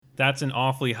That's an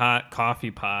awfully hot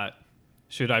coffee pot.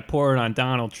 Should I pour it on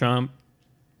Donald Trump?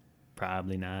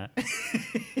 Probably not. Tender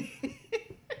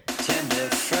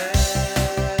friends,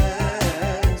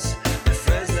 the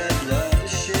friends that love to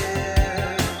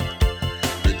share,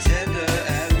 the tender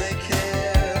and they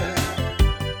care.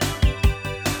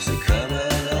 So come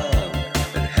along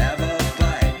and have a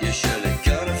bite. You're surely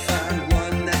gonna find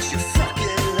one that you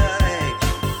fucking like.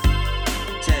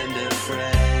 Tender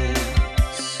friends.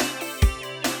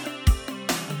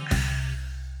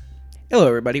 Hello,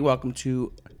 everybody. Welcome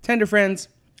to Tender Friends.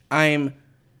 I'm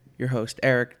your host,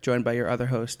 Eric, joined by your other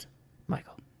host,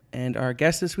 Michael. and our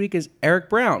guest this week is Eric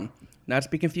Brown, not to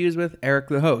be confused with Eric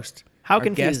the host. How our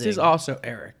confusing. guest is also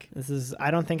Eric.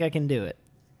 I don't think I can do it.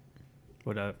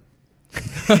 What up?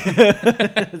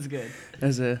 That's good.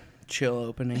 As a chill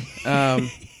opening.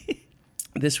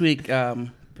 This week,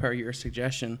 per your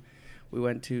suggestion, we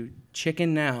went to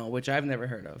Chicken Now, which I've never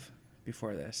heard of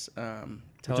before this.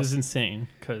 Which is insane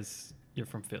because you're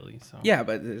from Philly. So Yeah,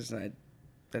 but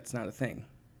that's not a thing.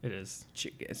 it is.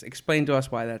 Explain to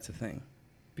us why that's a thing.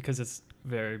 Because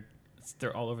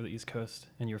they're all over the East Coast,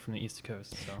 and you're from the East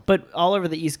Coast. So But all over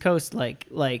the East Coast,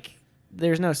 like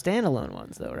there's no standalone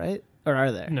ones though, right? Or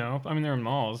are there? no, I mean they're in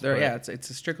malls. There, but yeah,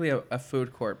 it's strictly a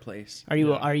food court place. Are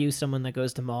Yeah. you someone that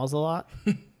goes to malls a lot?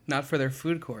 Not for their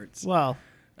food courts. Well,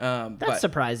 that's But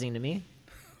surprising to me.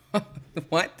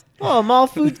 what? Well, a mall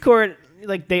food court,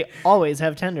 like they always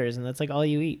have tenders, and that's like all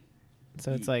you eat.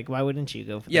 So it's like, why wouldn't you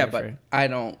go for Yeah, there but for- I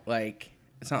don't like.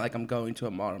 It's not like I'm going to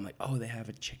a mall. And I'm like, oh, they have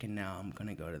a Chicken Now. I'm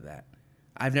gonna go to that.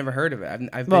 I've never heard of it.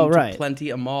 I've been Well, to right.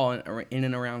 plenty of mall in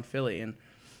and around Philly, and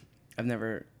I've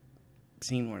never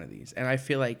seen one of these. And I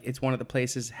feel like it's one of the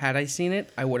places. Had I seen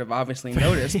it, I would have obviously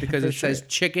noticed because for it says sure.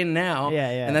 Chicken Now.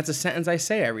 Yeah, yeah. And that's a sentence I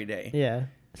say every day. Yeah.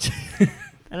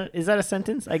 Is that a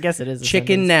sentence? I guess it is.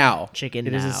 Chicken Now. Chicken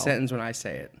It is a Now. sentence when I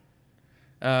say it.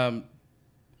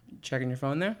 Checking your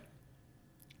phone there.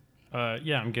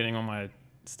 yeah, I'm getting all my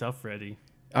stuff ready.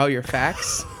 Oh, your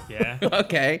facts. Yeah.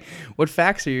 Okay. What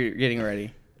facts are you getting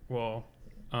ready? Well,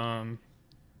 I mean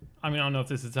I don't know if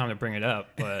this is time to bring it up,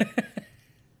 but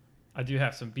I do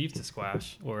have some beef to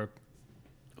squash or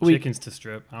We- chickens to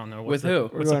strip. I don't know With who?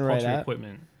 What's the We're going right culture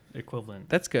at- equivalent?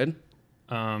 That's good.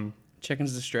 Um,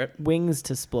 Chickens to strip. Wings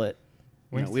to split.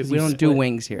 wings No, we to don't do split.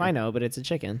 wings here. I know, but it's a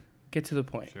chicken. Get to the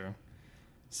point. Sure.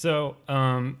 So,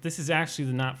 this is actually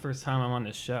the not first time I'm on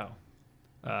this show.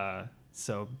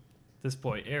 So, this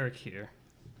boy Eric here,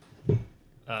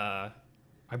 I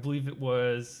believe it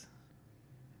was,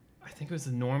 I think it was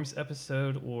the Norms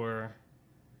episode or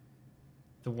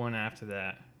the one after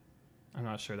that. I'm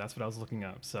not sure. That's what I was looking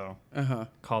up. So,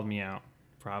 called me out.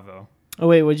 Bravo. Oh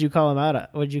wait, what'd you call him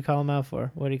out? What'd you call him out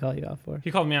for? What did he call you out for?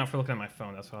 He called me out for looking at my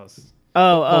phone. That's what I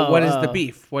was. What is the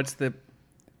beef? What's the?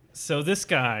 So this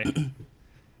guy,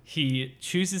 he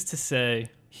chooses to say,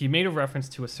 he made a reference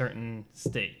to a certain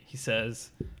state. He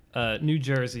says New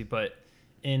Jersey, but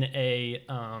in a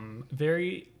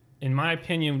very, in my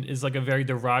opinion, is like a very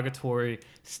derogatory,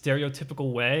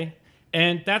 stereotypical way.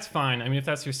 And that's fine. I mean, if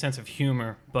that's your sense of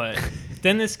humor. But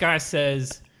then this guy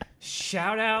says,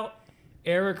 shout out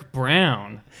Eric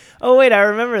Brown. Oh wait, I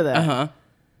remember that.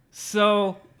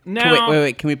 So now...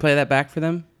 Wait. Can we play that back for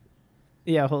them?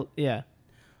 Yeah, yeah.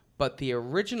 But the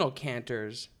original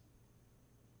Cantors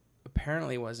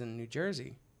apparently was in New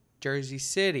Jersey, Jersey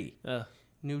City,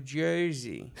 New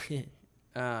Jersey.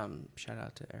 Shout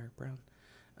out to Eric Brown.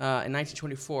 In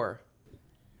 1924.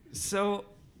 So,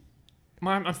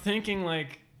 I'm thinking,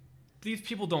 like, these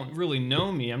people don't really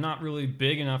know me. I'm not really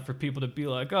big enough for people to be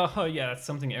like, oh, yeah, that's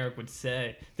something Eric would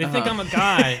say. They think I'm a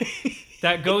guy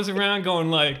that goes around going,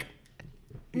 like,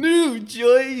 New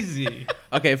Jersey.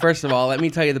 Okay, first of all, let me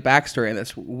tell you the backstory on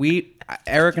this.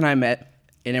 Eric and I met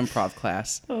in improv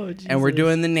class, and we're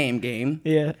doing the name game.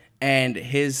 Yeah. And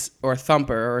or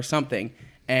Thumper or something,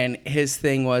 and his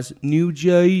thing was New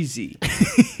Jersey.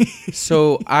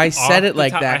 So I said it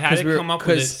like that I had to because come up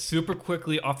with it super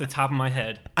quickly off the top of my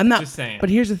head. I'm not just saying. But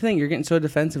here's the thing: you're getting so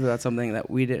defensive about something that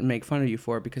we didn't make fun of you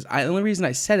for. Because the only reason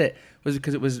I said it was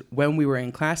because it was when we were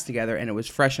in class together, and it was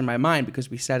fresh in my mind because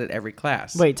we said it every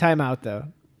class. Wait, time out though.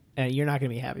 And you're not gonna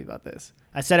be happy about this.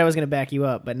 I said I was gonna back you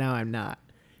up, but now I'm not.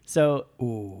 So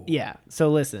yeah.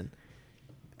 So listen.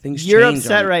 Things You're change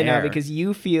upset on right now air. because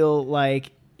you feel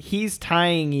like he's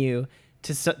tying you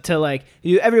to like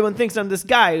everyone thinks I'm this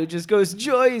guy who just goes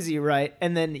Jersey, right?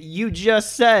 And then you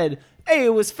just said, hey, it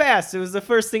was fast. It was the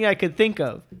first thing I could think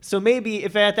of. So maybe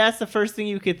if that's the first thing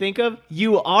you could think of,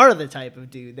 you are the type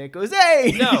of dude that goes,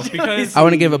 hey. No, because I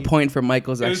want to give a point for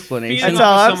Michael's it was explanation. feeding That's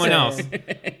all off of I'm someone saying.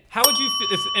 else. How would you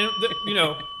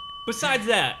feel? Besides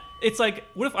that, it's like,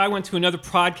 what if I went to another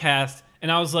podcast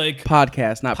and I was like,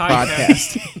 Podcast, not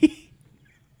Podcast. broadcast.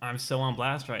 I'm so on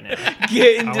blast right now.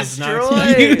 Getting I was not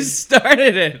destroyed. You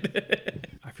started it.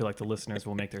 I feel like the listeners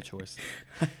will make their choice.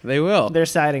 They will. They're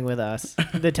siding with us,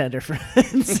 the tender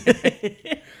friends.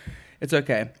 It's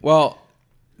okay. Well,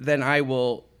 then I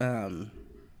will.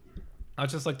 I'd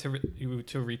just like to you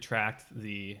to retract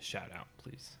the shout out,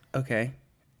 please. Okay,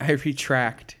 I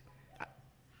retract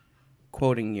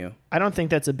quoting you. I don't think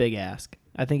that's a big ask.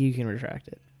 I think you can retract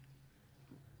it.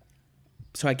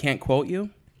 So I can't quote you?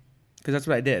 Because that's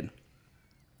what I did.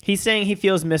 He's saying he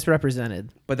feels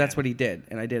misrepresented. But that's what he did,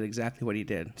 and I did exactly what he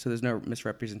did. So there's no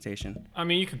misrepresentation. I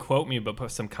mean, you could quote me, but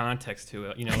put some context to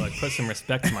it. You know, like put some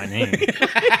respect to my name.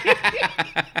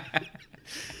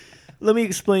 Let me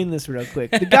explain this real quick.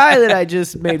 The guy that I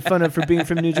just made fun of for being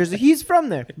from New Jersey, he's from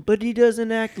there, but he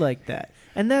doesn't act like that.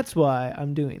 And that's why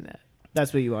I'm doing that.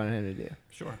 That's what you wanted him to do.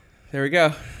 Sure. There we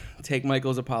go. Take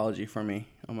Michael's apology for me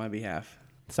on my behalf.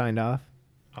 Signed off.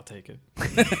 I'll take it.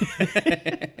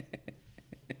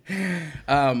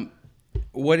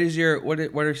 What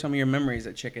are some of your memories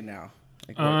at Chicken Now?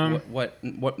 Like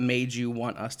what made you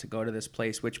want us to go to this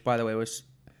place, which by the way was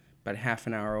about half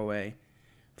an hour away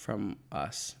from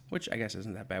us, which I guess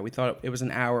isn't that bad. We thought it was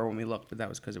an hour when we looked, but that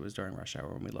was because it was during rush hour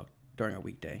when we looked during a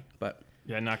weekday. But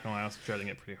Yeah, not gonna lie, I was dreading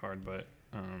it pretty hard, but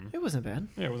It wasn't bad.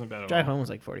 yeah, it wasn't bad at Drive all. home was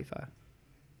like 45.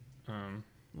 A Um,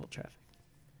 little traffic.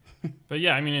 but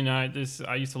yeah, I mean, and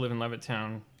I used to live in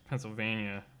Levittown,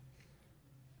 Pennsylvania,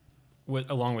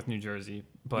 along with New Jersey,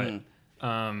 but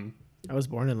I was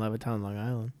born in Levittown, Long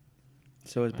Island.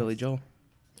 so is Billy Joel.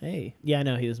 Hey. Yeah, I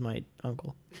know. He was my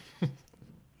uncle.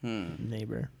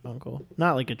 Neighbor uncle.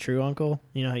 Not like a true uncle.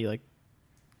 You know how you like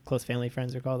close family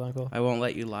friends are called uncle? I won't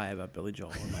let you lie about Billy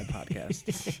Joel on my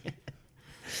podcast.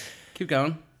 Keep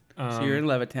going. So you're in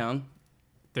Levittown,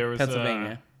 there was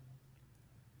Pennsylvania.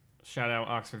 Shout out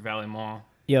Oxford Valley Mall.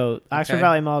 Yo, Oxford Okay.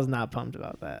 Valley Mall is not pumped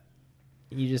about that.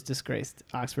 You just disgraced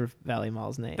Oxford Valley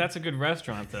Mall's name. That's a good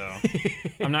restaurant, though.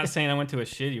 I'm not saying I went to a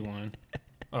shitty one.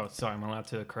 Oh, sorry, am I allowed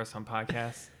to curse on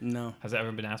podcasts? No. Has that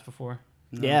ever been asked before?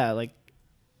 No. Yeah, like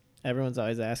everyone's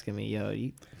always asking me, yo,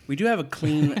 We do have a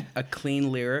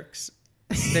clean lyrics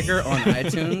sticker on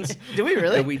iTunes. do we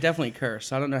really? But we definitely curse.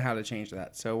 So I don't know how to change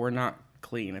that. So we're not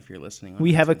clean if you're listening. On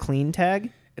We have a iTunes. clean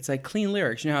tag? It's like clean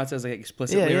lyrics. You know how it says like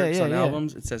explicit Yeah, yeah, lyrics yeah, on yeah.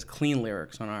 albums? It says clean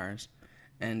lyrics on ours.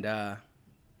 And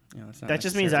it's not That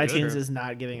just means necessarily iTunes true. is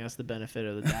not giving us the benefit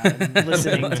of the doubt and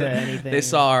listening to anything. They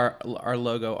saw our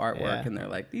logo artwork Yeah. and they're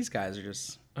like, these guys are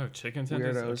just Oh, chicken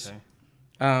tenders? Weirdos.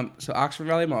 Okay. So Oxford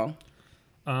Valley Mall.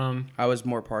 Um, I was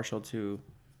more partial to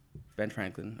Ben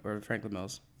Franklin or Franklin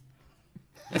Mills.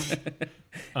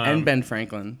 And Ben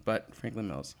Franklin, but Franklin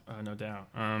Mills. no doubt.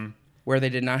 Where they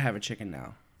did not have a Chicken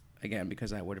Now. Again,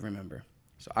 because I would remember.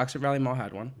 So Oxford Valley Mall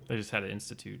had one. They just had an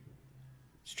institute.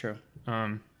 It's true.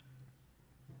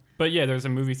 But yeah, there's a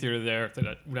movie theater there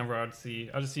that whenever I'd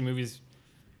just see movies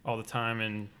all the time,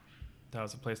 and that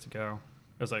was a place to go.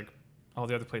 It was like all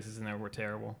the other places in there were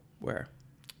terrible Where?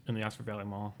 in the Oxford Valley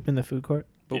Mall. in the food court.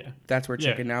 But Yeah. that's where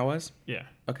Yeah. Chicken Now was? Yeah.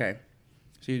 Okay.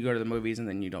 So you'd go to the movies and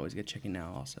then you'd always get Chicken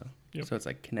Now also. Yep. So it's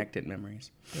like connected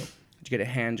memories. Yep. Did you get a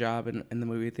hand job in the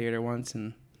movie theater once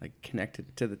and like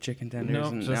connected to the chicken tenders? No,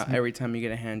 and just- now every time you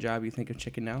get a hand job, you think of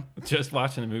Chicken Now? Just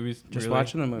watching the movies. Just really?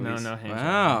 watching the movies. No, hands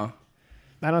Wow.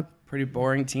 I don't. Pretty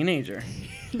boring teenager.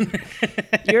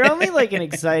 You're only like an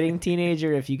exciting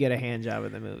teenager if you get a hand job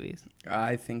in the movies.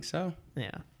 I think so.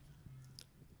 Yeah.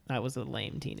 I was a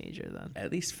lame teenager then.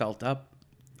 At least felt up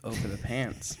over the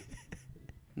pants.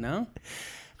 No?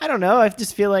 I don't know. I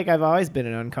just feel like I've always been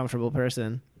an uncomfortable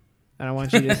person. I don't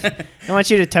want you to. I want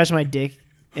you to touch my dick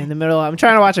in the middle. I'm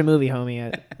trying to watch a movie, homie.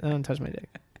 I don't touch my dick.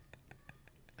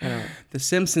 I don't. The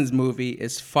Simpsons movie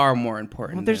is far more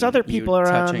important. Well, there's than other people you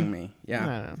around. touching me. I Yeah. don't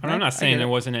know. And I'm not I saying get there it.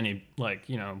 wasn't any like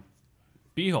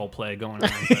beehole play going on.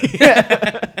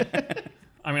 But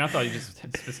I mean, I thought you just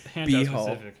hand job Beehole.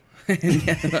 specific.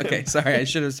 Yeah, okay, sorry, I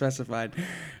should have specified.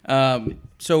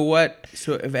 So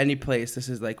if any place, this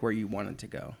is like where you wanted to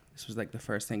go. This was like the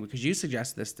first thing because you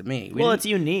suggested this to me. Well, it's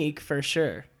unique for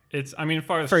sure. I mean, as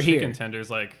far as For chicken here. tenders,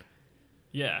 like,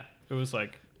 yeah, it was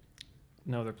like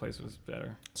no other place was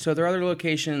better. So there are other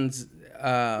locations.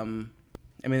 I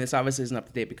mean, this obviously isn't up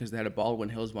to date because they had a Baldwin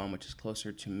Hills one, which is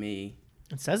closer to me.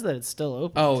 It says that it's still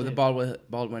open. Oh, too. the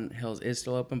Baldwin Hills is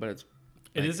still open, but it's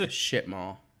It like is a a shit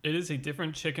mall. It is a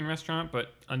different chicken restaurant,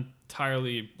 but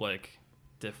entirely like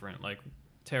different, like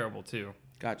terrible too.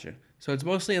 Gotcha. So it's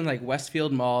mostly in like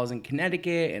Westfield malls in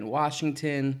Connecticut and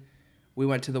Washington. We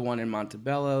went to the one in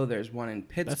Montebello. There's one in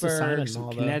That's a Pittsburgh, Simon some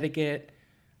Mall, though. Connecticut,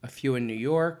 a few in New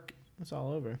York. It's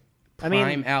all over. I mean,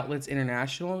 Prime Outlets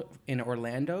International in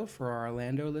Orlando for our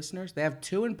Orlando listeners. They have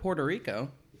 2 in Puerto Rico.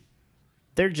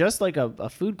 they're just like a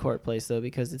food court place though,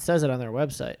 because it says it on their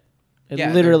website. It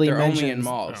Yeah, literally they're mentions only in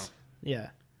malls. Oh. Yeah.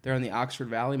 They're in the Oxford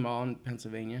Valley Mall in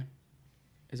Pennsylvania.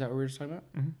 Is that what we were just talking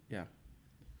about? Mm-hmm. Yeah.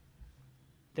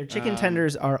 Their chicken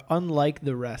tenders are unlike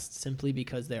the rest simply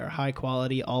because they are high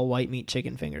quality all white meat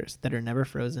chicken fingers that are never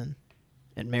frozen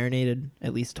and marinated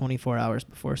at least 24 hours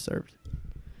before served.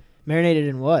 Marinated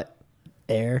in what?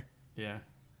 Air. Yeah.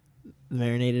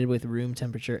 Marinated with room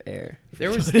temperature air. There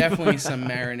was definitely some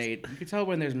marinade. You can tell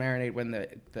when there's marinade when the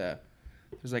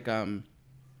there's like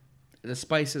the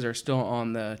spices are still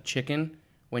on the chicken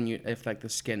if like the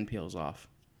skin peels off.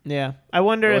 Yeah. I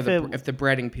wonder Or if if the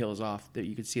breading peels off, that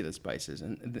you could see the spices,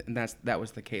 and that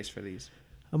was the case for these.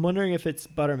 I'm wondering if it's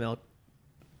buttermilk.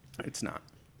 It's not.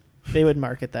 They would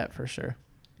market that for sure.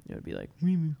 It would be like,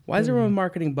 Why is everyone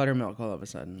marketing buttermilk all of a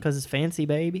sudden? because it's fancy,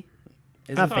 baby.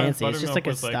 Is Not it- fancy. It's just buttermilk like a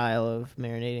was like- style of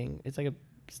marinating. It's like a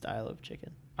style of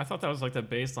chicken. I thought that was like the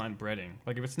baseline breading.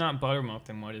 Like if it's not buttermilk,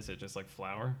 then what is it? Just like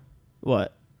flour?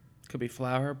 What? Could be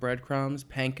flour, breadcrumbs,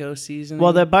 panko seasoning.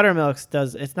 Well, the buttermilk's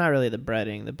does. It's not really the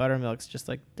breading. The buttermilk's just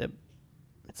like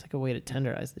it's like a way to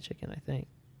tenderize the chicken, I think.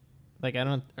 Like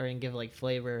or and give like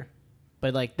flavor,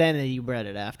 but like then you bread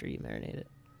it after you marinate it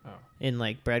Oh. in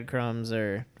like breadcrumbs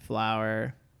or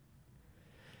flour.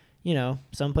 You know,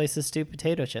 some places stew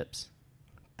potato chips.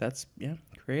 That's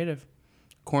creative.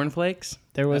 Cornflakes.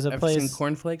 There was a I've place. seen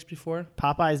cornflakes before.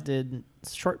 Popeyes did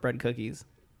shortbread cookies,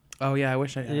 Oh yeah, I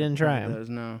wish I didn't try tried 'em. those.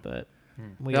 No, but they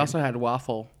weird. also had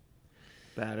waffle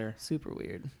batter. super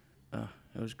weird. Oh,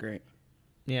 it was great.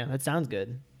 Yeah, that sounds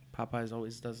good. Popeyes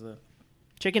always does the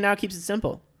Chicken Now keeps it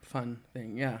simple. fun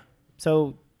thing. Yeah.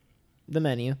 So, the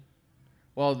menu.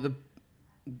 Well,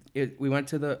 we went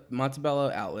to the Montebello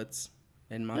outlets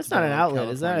in Montebello. That's not an outlet,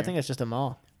 is that? I California. think it's just a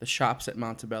mall. The shops at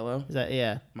Montebello, Is that?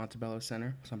 Yeah. Montebello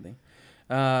Center, something.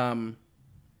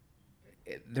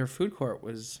 Their food court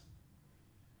was.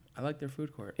 I like their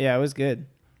food court. Yeah, it was good.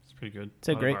 It's pretty good. It's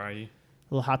a Lot of great- variety.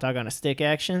 Little hot dog on a stick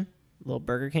action. Little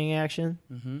Burger King action.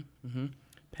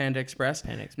 Panda Express.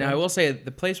 Panda Express. Now I will say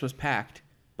the place was packed,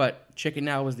 but Chicken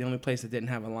Now was the only place that didn't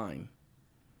have a line.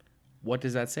 What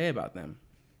does that say about them?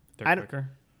 They're I don't- quicker.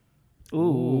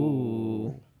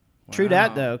 Ooh. True that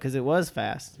Wow. though, because it was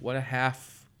fast. What a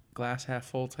glass half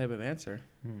full type of answer.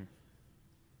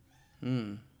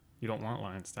 You don't want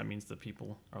lines. That means the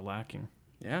people are lacking.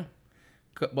 Yeah.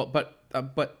 Well, but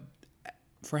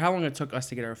for how long it took us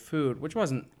to get our food, which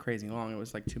wasn't crazy long, it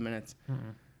was like 2 minutes.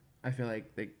 I feel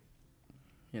like they,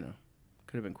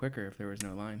 could have been quicker if there was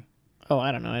no line. Oh,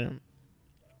 I don't know. I don't.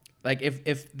 Like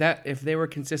if they were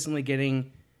consistently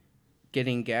getting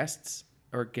guests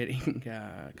or getting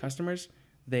customers,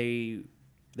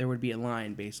 there would be a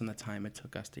line based on the time it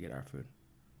took us to get our food.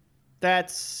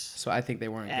 That's So I think they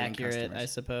weren't getting accurate, I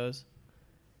customers. suppose.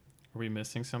 Are we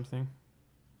missing something?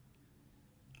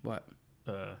 What?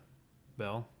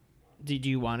 Bell? Did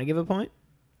you want to give a point?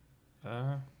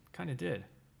 Kind of did.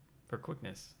 For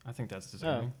quickness. I think that's Oh,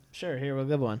 deserving. sure. Here, we'll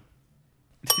give one.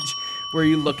 Were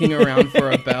you looking around for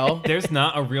a bell? There's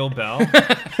not a real bell.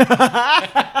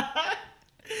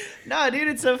 No, dude,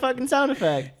 it's a fucking sound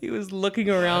effect. He was looking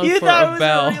around You for thought it a was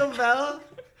bell. a real bell?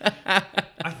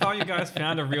 I thought you guys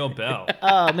found a real bell.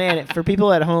 Oh man, for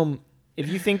people at home, if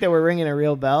you think that we're ringing a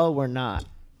real bell, we're not.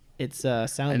 It's a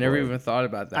sound. I never even thought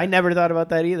about that. I never thought about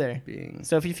that either. being.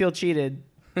 So if you feel cheated,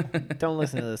 don't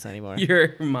listen to this anymore.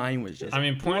 Your mind was just. I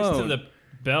mean, points blown. to the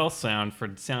bell sound for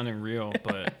sounding real,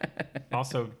 but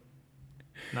also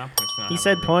not points for not He having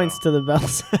said a real points bell. to the bell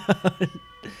sound.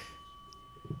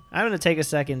 I'm going to take a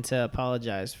second to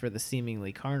apologize for the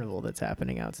seemingly carnival that's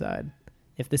happening outside.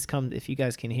 If you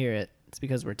guys can hear it, it's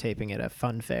because we're taping at a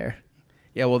fun fair.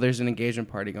 Yeah, well, there's an engagement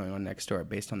party going on next door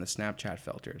based on the Snapchat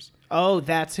filters. Oh,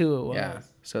 that's who it was. Yeah.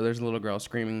 So there's a little girl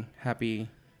screaming happy,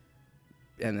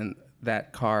 and then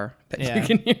that car that Yeah. you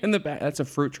can hear in the back. That's a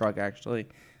fruit truck, actually,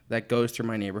 that goes through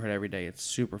my neighborhood every day. It's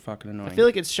super fucking annoying. I feel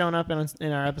like it's shown up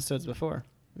in our episodes before,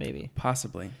 maybe.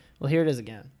 Possibly. Well, here it is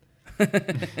again.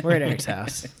 We're at Eric's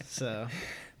house, so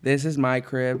This is my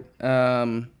crib.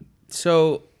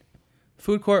 So,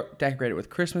 food court decorated with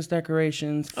Christmas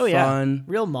decorations. oh yeah, fun.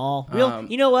 real mall.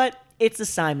 You know what? It's a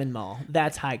Simon Mall.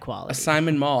 That's high quality. A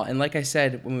Simon Mall. And like I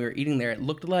said, when we were eating there, it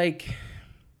looked like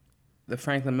the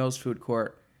Franklin Mills food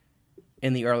court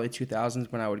in the early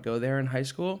 2000s when I would go there in high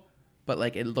school. But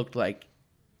like it looked like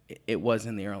it was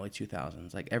in the early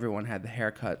 2000s. Like everyone had the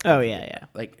haircut. Oh yeah.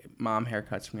 Like mom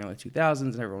haircuts from the early 2000s,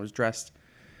 and everyone was dressed.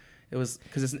 It was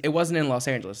because it wasn't in Los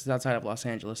Angeles. It's outside of Los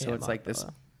Angeles, so Yeah, it's like this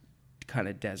Montebello. kind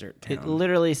of desert town.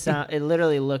 It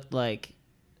literally looked like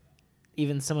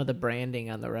even some of the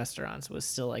branding on the restaurants was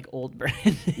still like old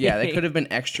branding. Yeah, they could have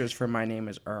been extras for My Name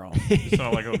Is Earl. You saw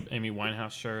like an Amy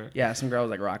Winehouse shirt. Yeah, some girl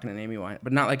was like rocking an Amy Winehouse,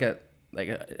 but not like a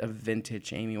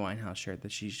vintage Amy Winehouse shirt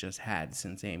that she's just had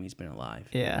since Amy's been alive.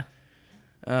 Yeah.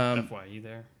 FYE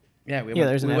there. Yeah, we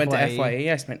there's an went to FYE.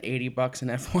 FYE. I spent $80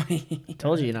 in FYE.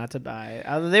 Told you not to buy.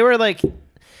 They were like,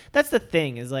 that's the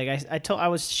thing is like I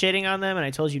was shitting on them and I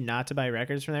told you not to buy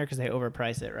records from there because they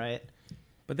overprice it, right?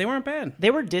 But they weren't bad.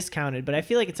 They were discounted, but I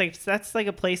feel like it's like that's like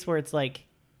a place where it's like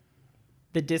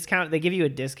the discount, they give you a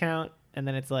discount and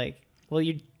then it's like, well,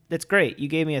 that's great. You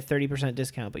gave me a 30%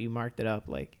 discount, but you marked it up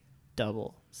like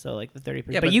double. So like the 30%.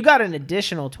 Yeah, but you got an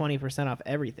additional 20% off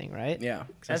everything, right? Yeah,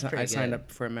 That's pretty I signed good.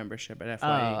 up for a membership at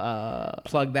FYE.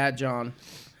 Plug that, John.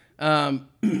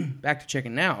 Back to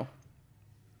chicken now.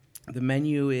 The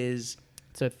menu is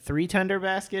It's a 3 tender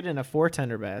basket and a 4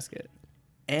 tender basket.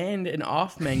 and an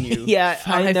off menu. Yeah,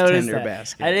 5 I noticed tender that.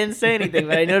 basket. I didn't say anything,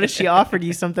 but I noticed she offered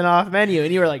you something off menu,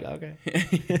 and you were like, "Okay,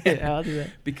 I'll do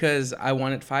that." Because I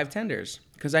wanted 5 tenders.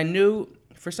 Because I knew,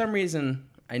 for some reason,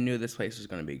 I knew this place was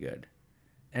going to be good,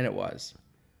 and it was.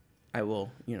 I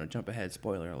will, jump ahead.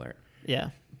 Spoiler alert. Yeah,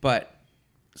 But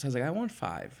so I was like, I want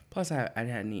 5. Plus, I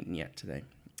hadn't eaten yet today,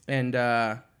 and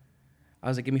I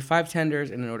was like, give me 5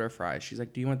 tenders and an order of fries. She's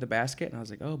like, do you want the basket? And I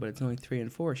was like, oh, but it's only 3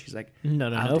 and 4. She's like,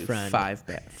 No, I'll do friend.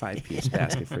 5-piece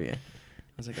basket for you. I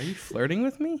was like, are you flirting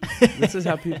with me? This is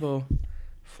how people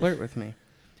flirt with me.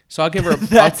 So I'll give her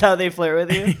that's how they flirt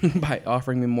with you. by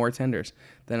offering me more tenders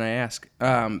than I ask.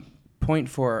 Point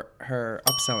for her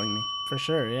upselling me. For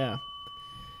sure, yeah,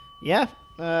 yeah.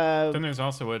 Then there's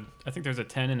also I think there's a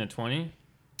 10 and a 20.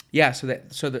 Yeah, so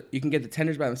that you can get the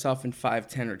tenders by themselves in 5,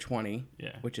 10, or 20. Yeah.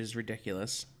 Which is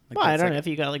ridiculous. Like, Well, I that's don't know like- if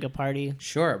you got like a party.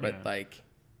 Sure, but Yeah. like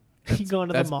You go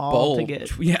into the that's mall bold. to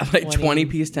get. Yeah, like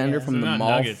 20-piece tender yeah. from They're the not mall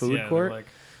nuggets, food yeah, they're court. like-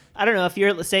 I don't know if you're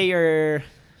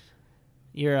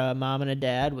a mom and a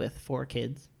dad with 4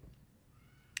 kids.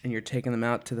 And you're taking them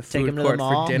out to the Take food them to the court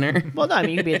mall for dinner. Well, no, I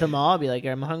mean you could be at the mall, be like,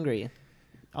 I'm hungry.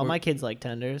 All my kids like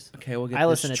tenders. Okay, we'll get I this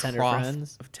listen to Tender trough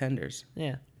Friends. of tenders.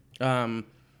 Yeah.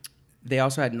 They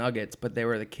also had nuggets, but they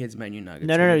were the kids' menu nuggets.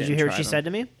 No. and we Did you didn't hear what try she them. said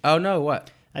to me? Oh no,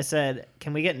 what? I said,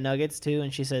 "Can we get nuggets too?"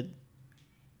 And she said,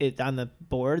 "It on the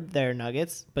board they're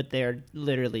nuggets, but they are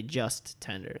literally just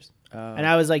tenders." And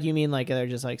I was like, "You mean like they're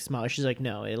just like small?" She's like,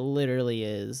 "No, it literally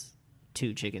is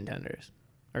 2 chicken tenders,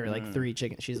 or like 3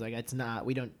 chicken." She's like, "It's not.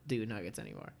 We don't do nuggets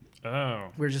anymore. Oh.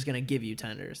 We're just gonna give you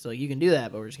tenders. So you can do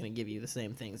that, but we're just gonna give you the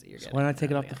same things that you're getting." Why not take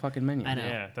it off Yeah. the fucking menu? I know.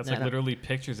 Yeah, that's No, like no. literally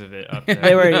pictures of it up there.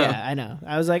 They were, yeah, I know.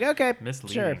 I was like, okay, sure,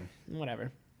 Misleading.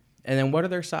 whatever. And then what are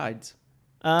their sides?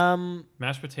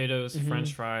 Mashed potatoes, Mm-hmm.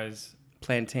 French fries.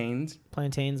 Plantains.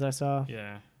 Plantains I saw.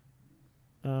 Yeah.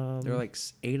 There were like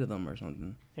 8 of them or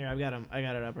something. Here, I've got them. I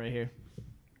got it up right here.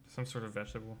 Some sort of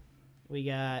vegetable. We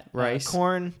got Rice.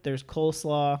 corn. There's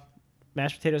coleslaw,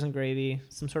 mashed potatoes and gravy,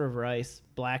 some sort of rice,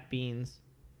 black beans.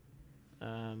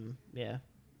 Yeah.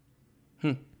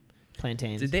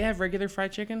 Plantains. Did they have regular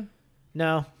fried chicken?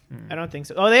 No, I don't think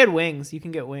so. Oh, they had wings. You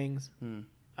can get wings.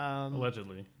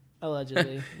 Allegedly.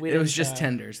 Allegedly. We It didn't was just try.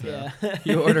 tenders though. Yeah.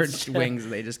 You ordered wings,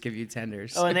 and they just give you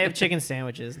tenders. Oh, and they have chicken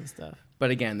sandwiches and stuff. But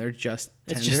again, they're just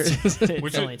It's tenders just it's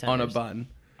Which only is on a tenders. bun.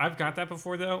 I've got that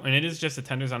before though, and it is just the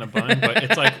tenders on a bun, but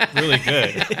it's like really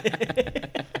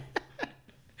good.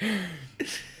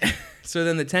 So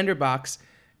then the tender box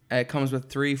comes with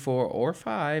 3, 4, or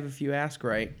 5, if you ask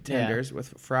right, tenders with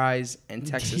fries and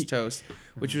Texas toast,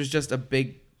 which was just a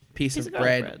big piece of garlic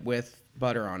bread, bread. with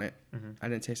butter on it. I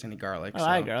didn't taste any garlic. Oh, so.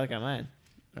 I had garlic on mine.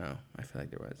 No, I feel like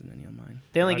there wasn't any on mine.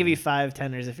 They only I give you didn't. 5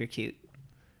 tenders if you're cute.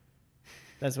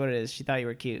 That's what it is. She thought you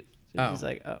were cute. So Oh. she's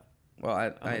like, oh, Well, I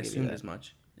give you assumed that. as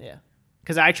much. yeah.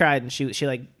 Because I tried and she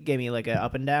like gave me like a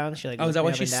up and down. She like Oh, is that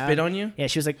looked why me she up and spit down. on you? Yeah,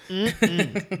 she was like,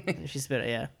 And she spit it.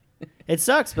 Yeah, it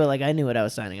sucks, but like I knew what I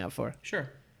was signing up for. Sure.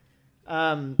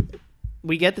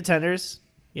 We get the tenders.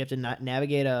 You have to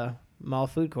navigate a mall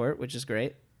food court, which is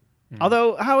great.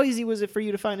 Although, how easy was it for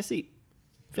you to find a seat?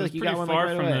 I feel It's like you pretty got one far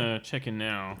like, right from away. the chicken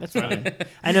now. That's fine.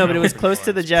 I know, but it was Pretty close far.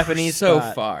 to the Japanese So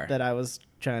spot far. that I was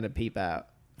trying to peep out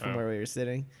from Oh. where we were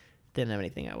sitting. Didn't have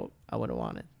anything I would have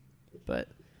wanted, but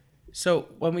So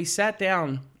when we sat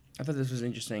down, I thought this was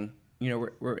interesting.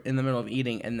 We're in the middle of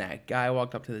eating, and that guy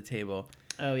walked up to the table,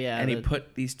 oh yeah, and he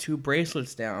put these 2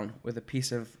 bracelets down with a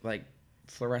piece of like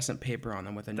fluorescent paper on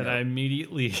them with a That note. I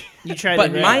immediately. you tried. But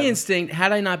to my grab. instinct,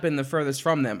 had I not been the furthest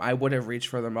from them, I would have reached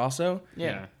for them also.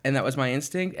 Yeah. And that was my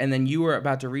instinct. And then you were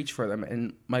about to reach for them,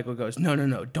 and Michael goes, no,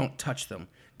 don't touch them.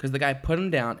 Because the guy put them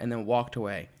down and then walked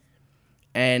away.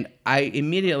 And I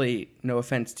immediately, no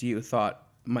offense to you, thought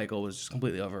Michael was just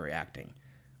completely overreacting.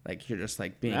 Like you're just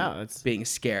like being No, it's- being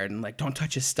scared and like don't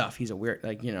touch his stuff. He's a weird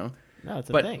like you know. No, it's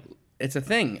a But thing. it's a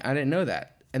thing. I didn't know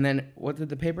that. And then what did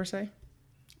the paper say?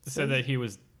 It said that he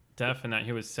was deaf and that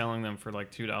he was selling them for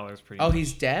like $2 per. Oh, unit.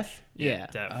 he's deaf. Yeah.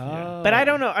 deaf. Oh. But I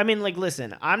don't know. I mean, like,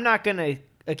 listen, I'm not gonna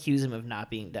accuse him of not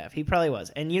being deaf. He probably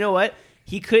was. And you know what?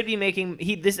 He could be making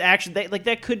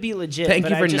that could be legit. Thank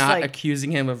but you for I just, not like,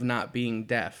 accusing him of not being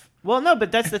deaf. Well, no,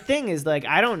 but that's the thing is like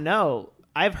I don't know.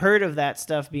 I've heard of that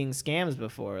stuff being scams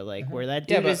before, like where that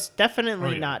Yeah, dude but- is definitely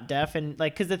Oh, yeah. not deaf, and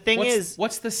like because the thing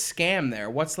What's the scam there?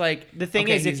 What's like the thing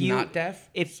okay, is if he's you not deaf?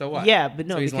 if So what? yeah, but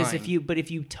no, So he's because lying.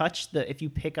 if you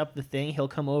pick up the thing, he'll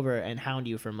come over and hound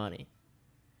you for money.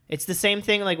 It's the same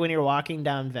thing like when you're walking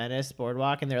down Venice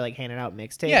Boardwalk and they're like handing out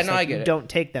mixtapes. Yeah, no, like, I get you it. Don't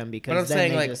take them because But I'm then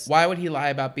saying they like just, why would he lie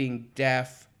about being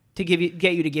deaf? to get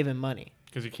you to give him money.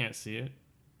 Because you can't see it.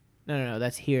 No,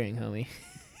 that's hearing, homie.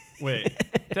 Wait,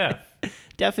 deaf.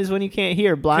 Deaf is when you can't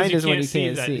hear. Blind Because is when you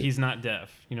can't that see. he's not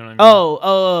deaf. You know what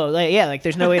I mean? Like, yeah, like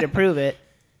there's no way to prove it.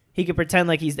 He could pretend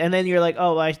like he's, and then you're like,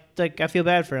 oh, I feel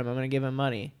bad for him. I'm gonna give him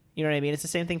money. You know what I mean? It's the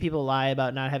same thing people lie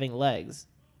about not having legs.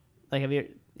 Like, have you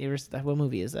ever what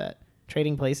movie is that?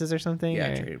 Trading Places or something? Yeah,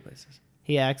 Or Trading Places.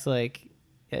 He acts like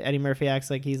Eddie Murphy acts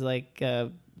like he's like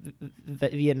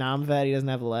Vietnam vet. He doesn't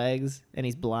have legs and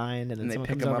he's blind, and then And they someone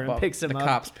pick comes him over up. and picks him the up.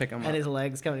 cops pick him And up. his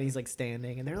legs come and he's like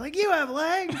standing, and they're like, "You have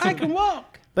legs." I can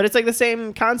walk. But it's like the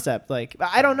same concept. Like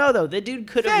I don't know though. The dude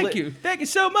could have. Thank you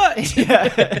so much. Yeah.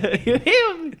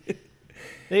 Him.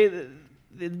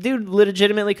 The dude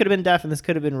legitimately could have been deaf, and this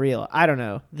could have been real. I don't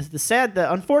know. The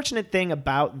unfortunate thing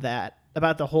about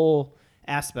the whole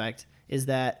aspect, is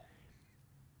that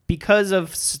because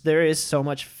of there is so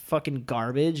much fucking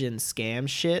garbage and scam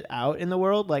shit out in the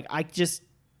world. Like I just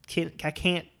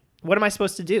can't. What am I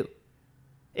supposed to do?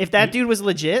 If that dude was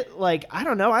legit, like I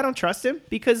don't know, I don't trust him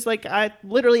because like I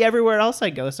literally everywhere else I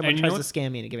go, someone And you tries know to what's-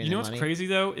 scam me into giving You know me what's money. crazy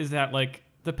though is that like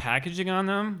the packaging on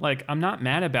them, like I'm not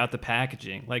mad about the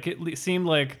packaging. Like it seemed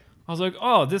like I was like,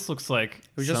 oh, this looks like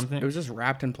something. It was just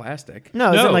wrapped in plastic. No,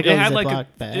 it was in like it a had Ziploc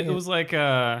like bag. it was like Ooh.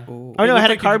 Oh no, it looked had like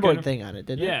a you could cardboard get a- thing on it,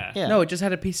 didn't Yeah. it? Yeah. No, it just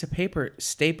had a piece of paper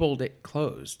stapled it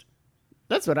closed.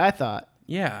 That's what I thought.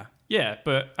 Yeah. Yeah,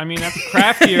 but I mean that's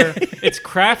craftier. It's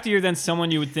craftier than someone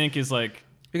you would think is like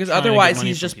Because trying to get otherwise money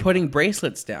he's from just people. putting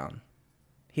bracelets down.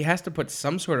 He has to put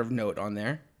some sort of note on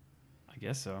there. I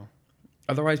guess so.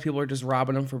 Otherwise people are just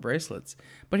robbing him for bracelets.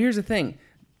 But here's the thing.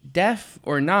 Deaf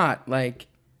or not, like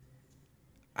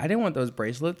I didn't want those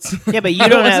bracelets. Yeah, but you I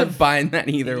don't wasn't have- buying that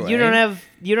either way. You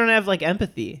don't have like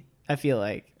empathy, I feel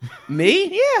like.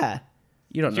 me? Yeah.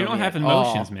 You don't know. You don't me have at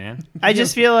emotions, all. man. I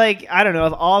just feel like I don't know,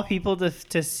 of all people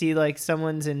to see like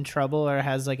someone's in trouble or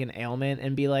has like an ailment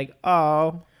and be like,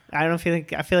 "Oh, I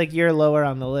feel like you're lower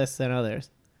on the list than others."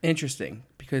 Interesting,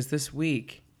 because this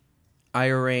week I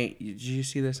arranged. Did you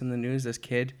see this in the news? This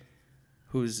kid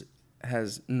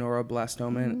has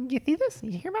neuroblastoma. And, You see this?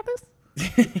 You hear about this?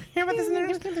 hear about this in the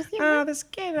news? This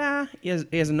kid, he has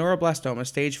a neuroblastoma,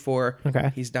 stage 4.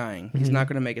 Okay. He's dying. He's not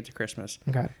going to make it to Christmas.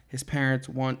 Okay. His parents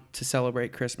want to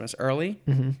celebrate Christmas early.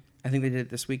 Mm-hmm. I think they did it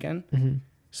this weekend. Mm-hmm.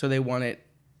 So they wanted,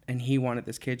 and he wanted,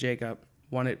 this kid Jacob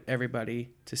wanted everybody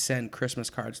to send Christmas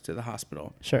cards to the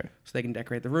hospital. Sure. So they can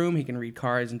decorate the room, he can read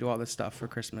cards and do all this stuff for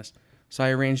Christmas. So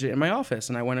I arranged it in my office,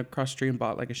 and I went across the street and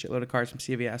bought like a shitload of cards from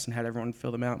CVS and had everyone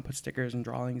fill them out and put stickers and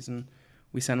drawings, and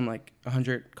we sent them like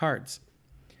 100 cards.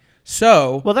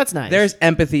 So Well, that's nice. there's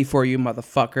empathy for you,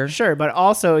 motherfucker. Sure, but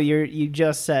also you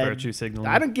just said Virtue signaling.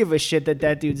 I don't give a shit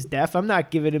that dude's deaf. I'm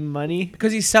not giving him money.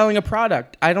 Because he's selling a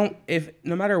product. No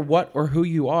matter what or who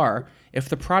you are, if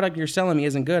the product you're selling me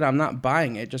isn't good, I'm not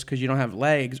buying it just because you don't have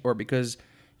legs or because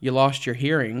you lost your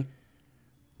hearing.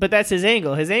 But that's his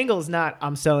angle. His angle is not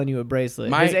I'm selling you a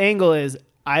bracelet. My- His angle is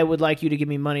I would like you to give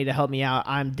me money to help me out.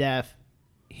 I'm deaf.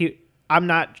 I'm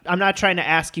not trying to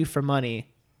ask you for money.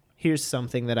 Here's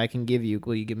something that I can give you.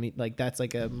 Will you give me like that's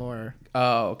like a more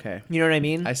Oh, okay. you know what I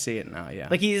mean? I see it now, yeah.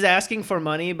 Like he's asking for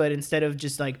money, but instead of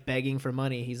just like begging for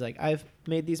money, he's like, I've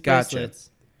made these Gotcha. bracelets.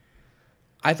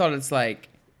 I thought it's like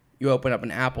you open up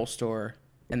an Apple store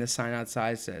and the sign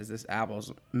outside says this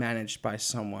Apple's managed by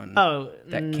someone Oh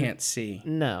that can't see.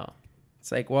 no.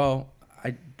 It's like, well,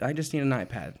 I just need an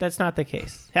iPad. That's not the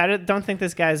case. Don't think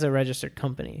this guy's a registered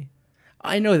company.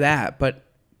 I know that, but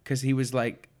because he was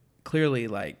like clearly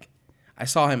like I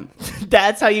saw him.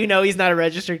 That's how you know he's not a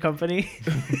registered company.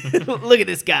 Look at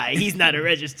this guy. He's not a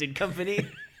registered company.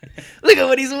 Look at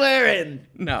what he's wearing.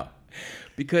 No,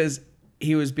 because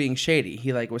he was being shady.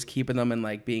 He like was keeping them and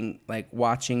like being like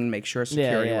watching, make sure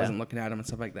security yeah. wasn't looking at him and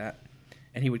stuff like that.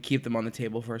 And he would keep them on the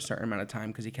table for a certain amount of time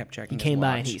because he kept checking. He his came by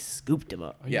watch. and he scooped him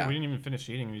up. Oh, yeah, Yeah. we didn't even finish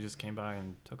eating. We just came by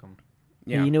and took them.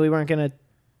 Yeah. You knew we weren't gonna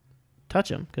touch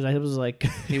them because I was like,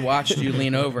 He watched you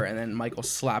lean over, and then Michael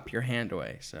slapped your hand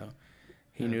away. So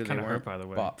he knew they kinda hurt, weren't by the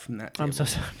way. bought from that table. I'm so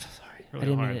sorry. I'm so sorry. Really I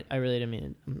didn't hard. mean it. I really didn't mean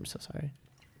it. I'm so sorry.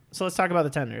 So let's talk about the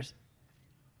tenders.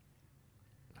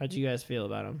 How'd you guys feel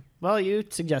about them? Well, you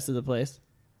suggested the place.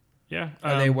 Yeah.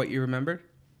 Are they what you remembered?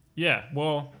 Yeah.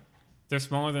 Well, they're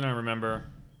smaller than I remember,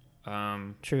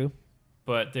 True.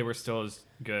 but they were still as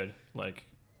good. Like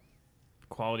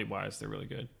quality wise, they're really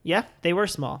good. Yeah, they were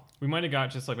small. We might have got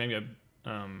just like maybe a,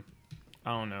 I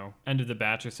don't know, end of the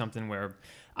batch or something where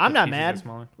I'm the not pieces are mad.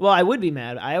 smaller. Well, I would be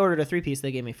mad. I ordered a 3-piece.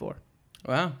 They gave me 4.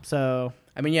 Wow. So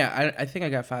I mean, yeah, I think I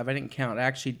got 5. I didn't count. I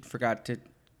actually forgot to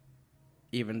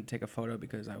even take a photo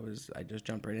because I just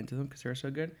jumped right into them because they were so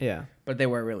good. yeah. But they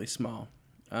were really small.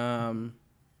 Kind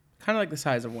of like the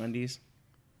size of Wendy's.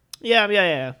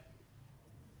 Yeah.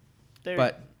 They're,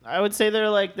 But I would say they're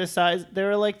like the size.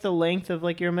 They're like the length of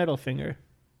like your middle finger,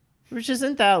 which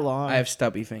isn't that long. I have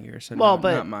stubby fingers, so Well, not,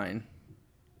 but- not mine.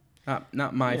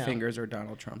 Not my Yeah. fingers or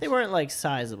Donald Trump's. They weren't like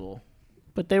sizable,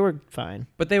 but they were fine.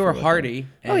 But they were hearty.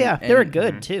 Oh yeah, they were and,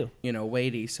 good too. You know,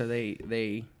 weighty, so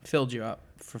they filled you up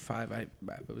for 5. I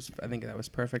think that was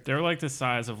perfect. They're like the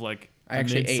size of like I a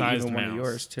actually ate mid-sized even one of mouse.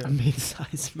 yours too. A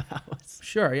mid-sized mouse.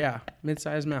 Sure, yeah,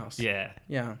 mid-sized mouse. Yeah.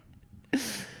 Yeah.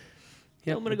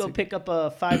 I'm gonna go that's pick up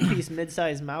a 5-piece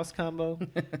mid-sized mouse combo.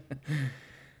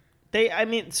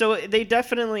 So they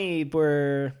definitely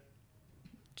were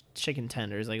chicken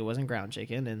tenders. Like it wasn't ground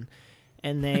chicken,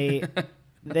 and they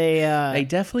They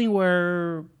definitely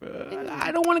were.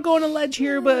 I don't want to go on a ledge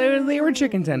here, but they were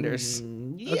chicken tenders.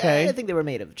 yeah, Okay. I think they were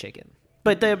made of chicken.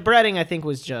 But the breading, I think,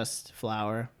 was just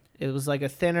flour. It was like a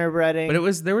thinner breading.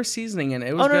 But there was seasoning in it.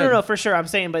 It was Oh good. no, for sure. I'm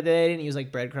saying, but they didn't use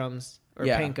like breadcrumbs or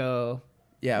Yeah. panko.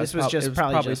 Yeah, This was just it was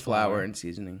probably just flour flour. and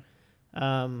seasoning.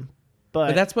 But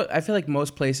But that's what I feel like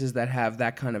most places that have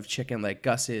that kind of chicken, like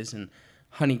Gus's and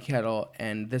Honey Kettle,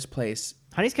 and this place.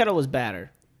 Honey's Kettle was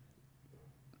batter.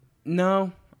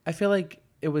 No, I feel like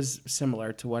it was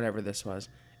similar to whatever this was.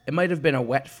 It might have been a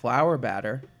wet flour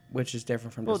batter, which is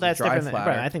different from Well, just that's a dry different. flour.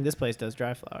 Right, I think this place does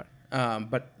dry flour.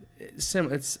 But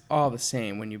it's all the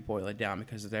same when you boil it down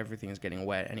because everything is getting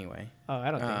wet anyway. Oh, I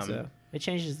don't think Um, so. It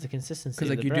changes the consistency. Because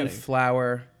of like the you do breading.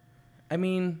 flour. I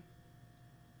mean,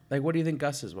 like what do you think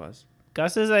Gus's was?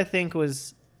 Gus's, I think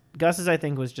was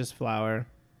just flour.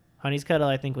 Honey's Kettle,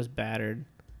 I think, was battered.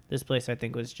 This place, I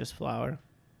think, was just flour.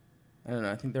 I don't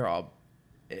know. I think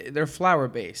they're flour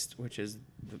based, which is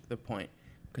the point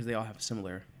because they all have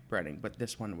similar breading. But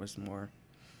this one was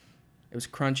it was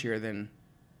crunchier than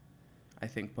I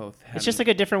think both had. It's just like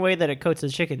a different way that it coats the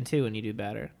chicken too when you do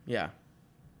batter. Yeah.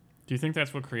 Do you think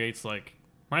that's what creates like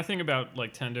my thing about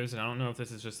like tenders? And I don't know if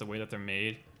this is just the way that they're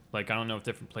made. Like I don't know if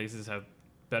different places have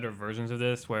better versions of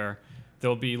this where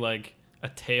there'll be like a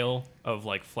tail of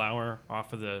like flour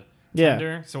off of the Yeah.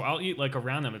 tender. So I'll eat like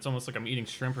around them. It's almost like I'm eating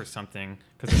shrimp or something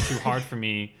because it's too hard for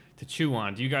me to chew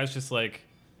on. Do you guys just like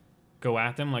go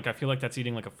at them? Like I feel like that's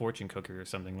eating like a fortune cookie or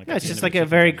something. Like Yeah, at it's the just end like of a chicken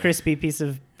very tender. crispy piece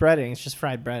of breading. It's just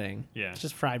fried breading. Yeah. It's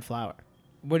just fried flour.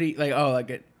 What do you like? Oh,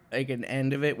 like an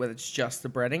end of it where it's just the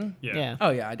breading. Yeah.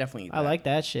 Oh yeah, I definitely eat that. I like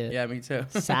that shit. Yeah, me too.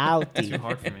 Salty. Too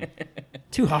hard for me.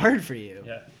 Too hard for you.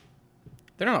 Yeah.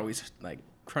 They're not always like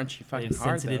crunchy fucking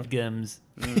hard though. gums.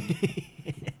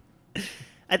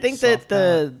 I think Soft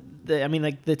that the I mean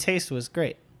like the taste was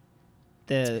great.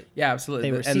 The Yeah, absolutely.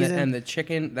 They were and seasoned. the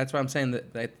chicken. That's why I'm saying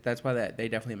that's why they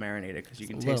definitely marinated because you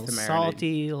can a taste little the marinade.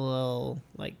 salty, a little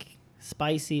like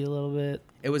spicy a little bit.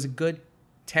 It was a good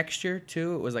texture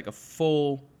too. It was like a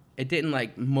full. It didn't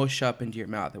like mush up into your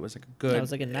mouth. It was like a good. it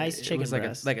was like a nice It chicken was like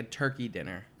breast. like a turkey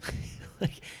dinner.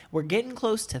 Like we're getting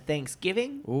close to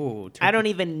Thanksgiving. Ooh. Turkey. I don't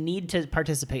even need to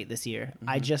participate this year.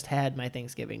 I Mm-hmm. just had my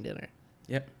Thanksgiving dinner.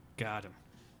 Yep. Got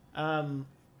him.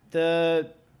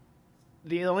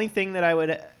 The only thing that I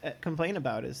would complain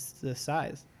about is the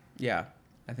size. Yeah,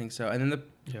 I think so. And then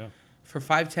Yeah. for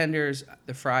 5 tenders,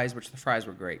 the fries, which the fries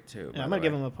were great too. Yeah, I'm gonna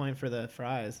give them a point for the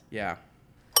fries, Yeah.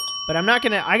 but I'm not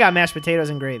gonna. I got mashed potatoes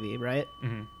and gravy, right?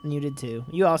 Mm-hmm. And you did too.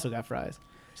 You also got fries.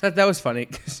 So that was funny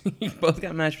because you both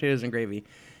got mashed potatoes and gravy,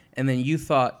 and then you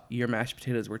thought your mashed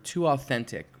potatoes were too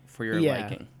authentic for your Yeah.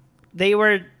 liking. They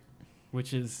were.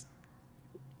 Which is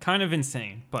kind of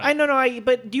insane, but I know.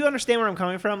 But do you understand where I'm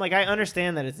coming from? Like, I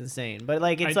understand that it's insane, but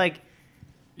like, it's like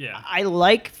yeah. I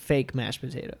like fake mashed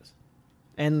potatoes,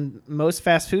 and most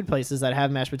fast food places that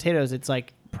have mashed potatoes, it's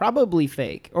like probably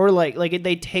fake, or like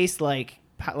they taste like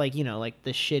you know like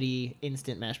the shitty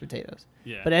instant mashed potatoes.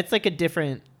 Yeah. But it's like a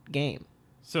different game.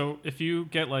 So if you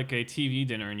get like a TV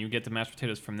dinner and you get the mashed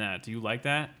potatoes from that, do you like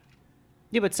that?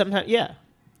 Yeah, but sometimes, yeah,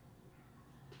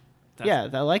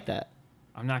 That's- yeah, I like that.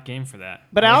 I'm not game for that.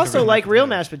 But I like the also real like real potatoes.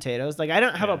 mashed potatoes. Like I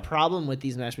don't have a Yeah. problem with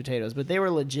these mashed potatoes, but they were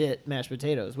legit mashed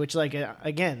potatoes, which like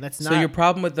again, that's So not. your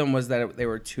problem with them was that they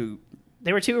were too.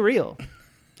 They were too real.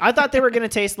 I thought they were gonna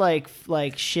taste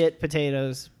like shit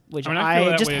potatoes, which I mean, I feel I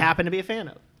that just way. happen to be a fan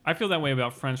of. I feel that way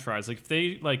about French fries. Like if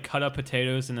they like cut up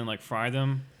potatoes and then like fry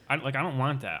them, I don't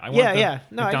want that. I want Yeah, the yeah.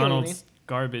 No, I get what you mean. McDonald's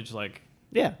garbage. Like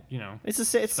Yeah, you know, it's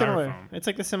similar. Styrofoam. It's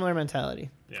like the similar mentality.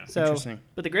 yeah, So, Interesting.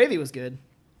 but the gravy was good.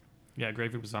 yeah.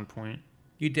 Gravy was on point.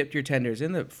 You dipped your tenders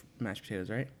in the mashed potatoes,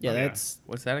 right? Yeah, Oh, yeah. that's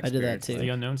What's that I did that experience? too. The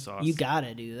unknown sauce. you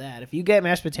gotta do that. If you get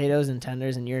mashed potatoes and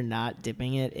tenders and you're not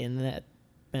dipping it in that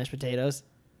mashed potatoes,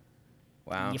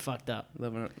 Wow. you fucked up.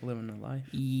 Living a life.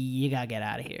 You gotta get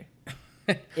out of here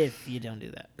if you don't do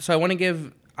that. So I want to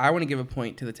give a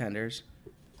point to the tenders.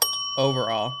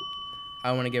 Overall,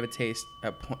 I want to give a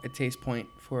taste point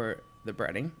for the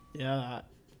breading Yeah,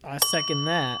 I second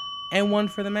that. and one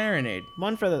for the marinade.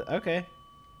 One for the okay.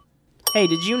 Hey,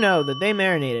 did you know that they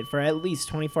marinated for at least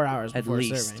 24 hours At before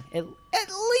least. serving? At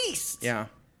least. Yeah,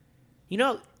 You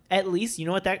know, at least. You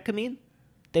know what that could mean?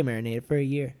 They marinated for a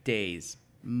year, days,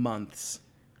 months.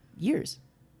 years,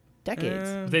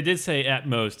 decades. They did say at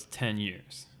most 10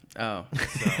 years. Oh,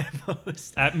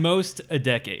 At most a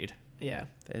decade. Yeah.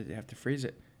 they have to freeze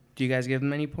it. Do you guys give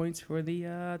them any points for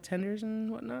the tenders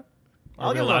and whatnot? Are I'll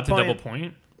we give them allowed a to point. double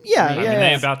point? Yeah, I yeah. mean, yeah.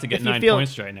 they're about to get If you 9 feel-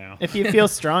 points right now. If you feel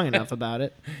strong enough about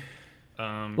it.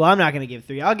 Well, I'm not gonna give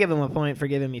 3. I'll give them a point for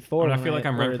giving me 4. I when feel like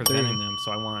I'm ordered representing 3. them,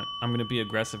 so I'm going to be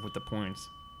aggressive with the points,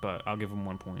 but I'll give them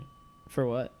 1 point For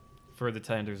what? for the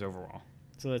tenders overall.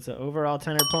 So it's an overall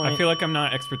tenor point. I feel like I'm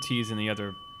not expertise in the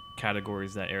other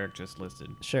categories that Eric just listed,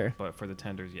 Sure. but for the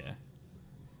tenders, yeah.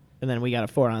 And then we got a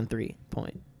 4 on 3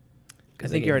 point. I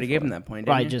think you already gave them that point.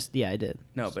 Didn't you? I did.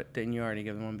 No, but didn't you already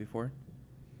give them one before?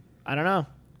 I don't know.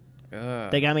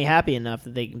 Ugh. They got me happy enough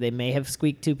that they may have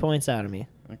squeaked 2 points out of me.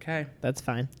 Okay. That's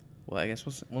fine. Well, I guess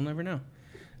we'll never know.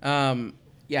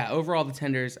 Yeah, overall, the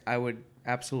tenders, I would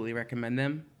absolutely recommend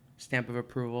them. Stamp of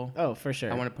approval. Oh, for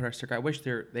sure. I want to put our sticker. I wish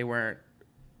they weren't.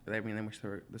 I wish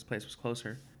this place was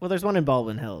closer. Well, there's one in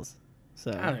Baldwin Hills,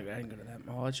 so I didn't go to that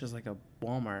mall. It's just like a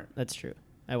Walmart. that's true.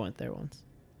 I went there once.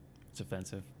 It's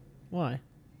offensive. Why? You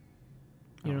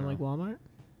I don't don't like Walmart?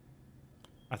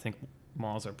 I think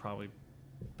malls are probably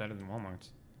better than Walmart's.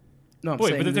 No, I'm Wait,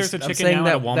 saying but if there's this- a I'm chicken saying now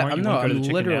at a Walmart, you no, won't go to I'm the chicken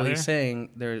now literally there? saying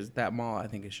there's that mall. I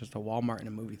think it's just a Walmart and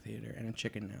a movie theater and a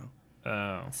chicken now.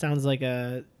 Oh, Sounds like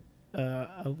a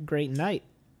great night.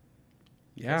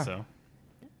 Yeah, so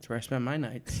that's where I spend my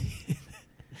nights.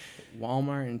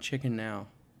 Walmart and chicken now.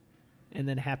 And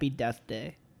then Happy Death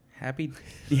Day. Happy.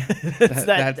 Yeah, That's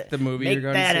that's the movie Make you're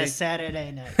going that to a see.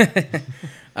 Saturday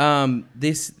night.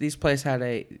 This place had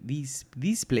a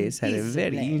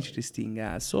very place.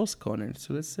 interesting sauce corner.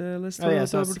 So let's Oh, throw yeah,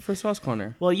 this over sauce. for sauce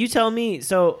corner. Well, you tell me.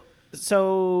 So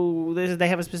they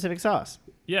have a specific sauce.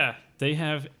 yeah, they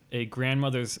have a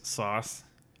grandmother's sauce,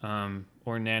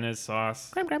 or Nana's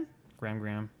sauce.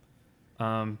 Gram.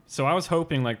 So I was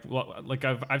hoping like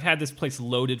I've had this place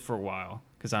loaded for a while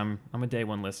because I'm a day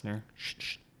one listener.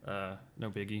 No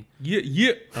biggie.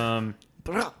 Yeah.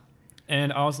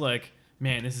 And I was like,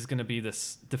 man, this is gonna be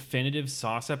this definitive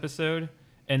sauce episode.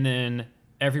 And then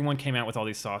everyone came out with all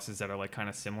these sauces that are like kind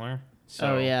of similar.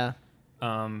 So, Oh yeah.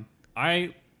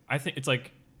 I think it's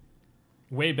like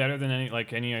way better than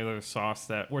any other sauce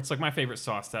where it's like my favorite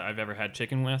sauce that I've ever had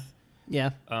chicken with.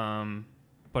 Yeah.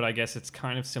 But I guess it's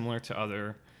kind of similar to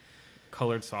other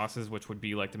colored sauces, which would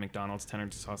be like the McDonald's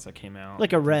tender sauce that came out,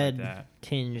 Like a things red that.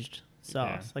 tinged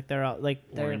sauce. Yeah. Like they're all like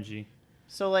they're Orangey.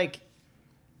 so like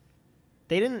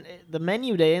they didn't they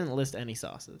didn't list any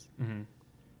sauces. Mm-hmm.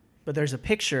 But there's a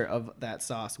picture of that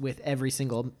sauce with every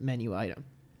single menu item,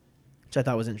 which I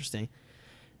thought was interesting.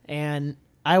 And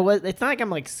it's not like I'm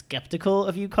like skeptical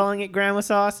of you calling it grandma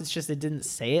sauce. It's just it didn't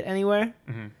say it anywhere.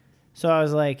 Mm-hmm. So I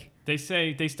was like, They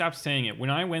stopped saying it. When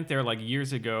I went there like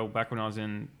years ago, back when I was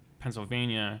in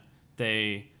Pennsylvania,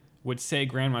 they would say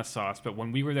grandma sauce, but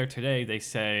when we were there today, they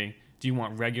say, "Do you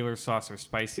want regular sauce or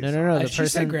spicy?" no. The She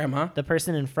said grandma. the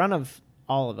person in front of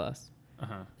all of us,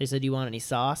 Uh-huh. they said, "Do you want any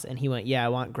sauce?" And he went, "Yeah, I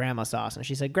want grandma sauce." And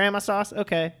she said, "Grandma sauce,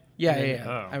 okay."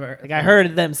 Yeah. Oh. Like I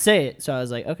heard them say it, so I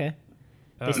was like, okay.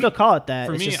 They still call it that.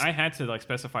 For It's me, just- I had to like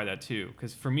specify that too,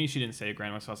 because for me, she didn't say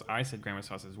grandma sauce. I said grandma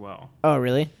sauce as well. Oh,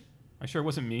 really? I'm sure it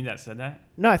wasn't me that said that.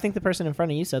 No, I think the person in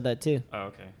front of you said that too. Oh,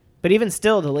 okay. But even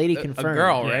still, the lady A confirmed.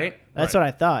 girl, Yeah. right? That's Right. what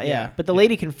I thought. Yeah. Yeah. But the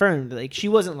lady confirmed. Like she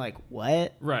wasn't like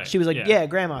what? Right, She was like, yeah. yeah,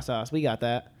 grandma sauce. We got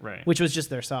that. Right. Which was just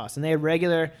their sauce, and they had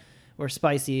regular or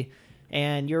spicy.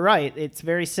 And you're right. It's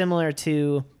very similar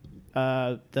to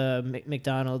the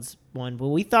McDonald's one.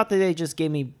 Well, we thought that they just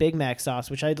gave me Big Mac sauce,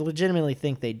 which I legitimately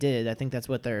think they did. I think that's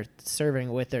what they're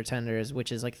serving with their tenders,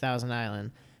 which is like Thousand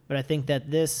Island. But I think that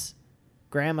this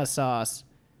grandma sauce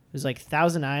was like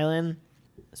Thousand Island.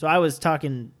 So I was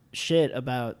talking shit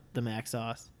about the Mac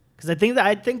sauce because I think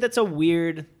that's a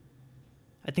weird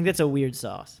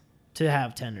sauce to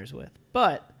have tenders with.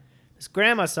 But this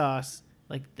grandma sauce,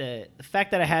 like the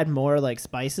fact that I had more like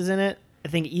spices in it, I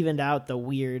think evened out the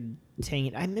weird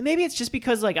tangy. Maybe it's just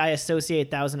because like I associate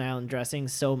Thousand Island dressing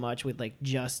so much with like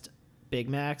just Big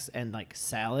Macs and like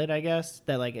salad, I guess,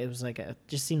 that like it was like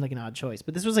just seemed like an odd choice.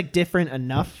 But this was like different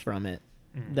enough from it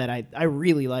that I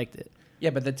really liked it. Yeah,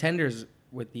 but the tenders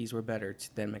with these were better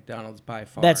than McDonald's by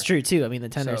far. That's true too. I mean, the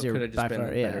tenders so it are could have by just been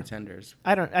far better tenders.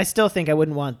 I still think I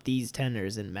wouldn't want these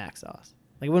tenders in Mac sauce.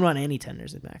 Like I wouldn't want any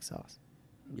tenders in Mac sauce.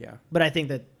 Yeah. But I think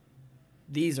that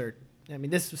these are. I mean,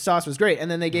 this sauce was great,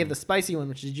 and then they gave the spicy one.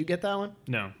 Which did you get that one?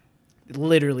 No.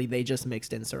 Literally, they just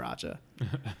mixed in sriracha.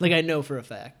 Like I know for a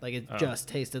fact. Like it just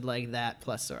tasted like that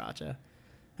plus sriracha.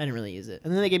 I didn't really use it,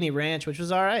 and then they gave me ranch, which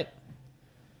was all right.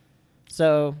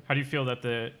 So How do you feel that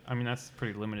that's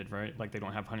pretty limited, right? Like they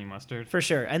don't have honey mustard? for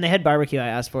sure, and they had barbecue. I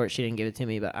asked for it. She didn't give it to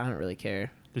me, but I don't really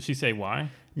care. Did she say why?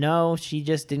 No, she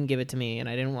just didn't give it to me, and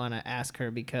I didn't want to ask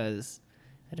her because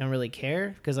I don't really care.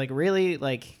 Because like really,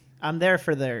 like I'm there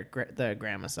for the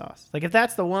grandma sauce. Like if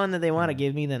that's the one that they want to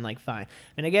give me, then like fine.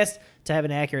 And I guess to have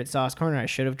an accurate sauce corner, I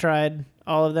should have tried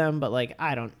all of them, but like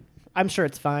I'm sure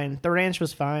it's fine. The ranch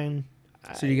was fine.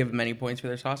 So you give them any points for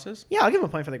their sauces? Yeah, I'll give them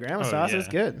a point for the grandma sauce. yeah. It's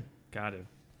good. Got it.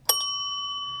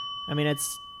 I mean,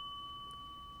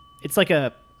 it's like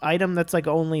a item that's like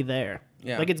only there.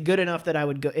 Yeah. Like it's good enough that I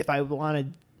would go if I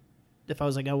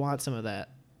was like I want some of that,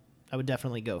 I would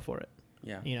definitely go for it.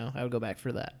 Yeah. You know, I would go back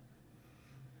for that.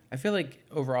 I feel like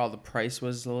overall the price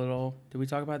was a little. Did we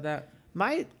talk about that?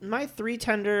 My 3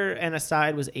 tender and a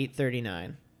side was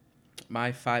 $8.39.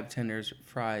 My 5 tenders,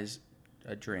 fries,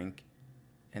 a drink,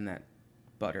 and that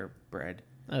butter bread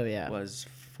Oh yeah, was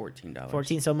 $14.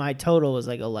 14. So my total was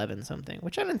like 11 something,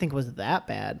 which I didn't think was that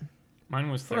bad. Mine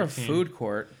was For 13. a food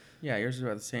court. Yeah, yours is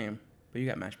about the same, but you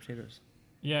got mashed potatoes.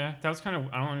 Yeah, that was kind of.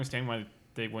 I don't understand why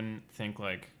they wouldn't think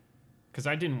like, because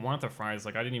I didn't want the fries.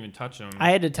 Like I didn't even touch them.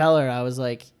 I had to tell her. I was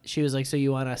like, she was like, so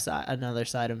you want another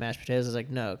side of mashed potatoes? I was like,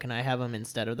 no. Can I have them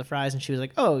instead of the fries? And she was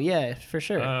like, oh yeah, for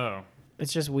sure. Oh.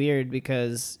 It's just weird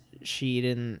because she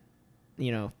didn't,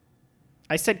 you know.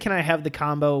 I said, can I have the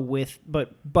combo with,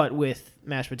 but with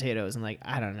mashed potatoes? And like,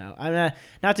 I don't know. I'm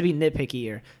not to be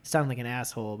nitpicky or sound like an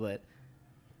asshole, but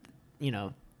you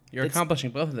know, You're accomplishing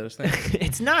both of those things.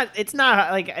 it's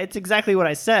not like it's exactly what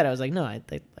I said. I was like, no,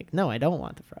 I don't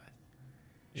want the fries.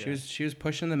 Yeah. She was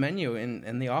pushing the menu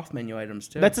and the off menu items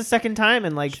too. That's the second time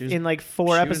in like She was- 4 she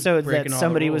was episodes that breaking all the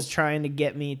somebody was rules. trying to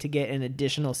get me to get an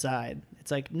additional side. It's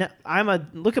like, no,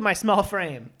 look at my small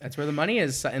frame. That's where the money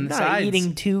is in I'm the not sides.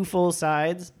 eating 2 full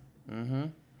sides. Mm-hmm.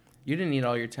 You didn't eat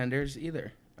all your tenders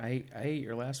either. I ate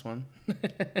your last one.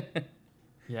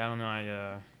 Yeah, I don't know.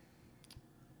 I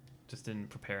just didn't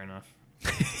prepare enough.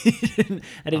 I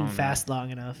didn't know. fast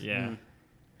long enough. Yeah.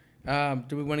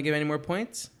 Do we want to give any more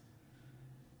points?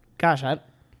 Gosh, I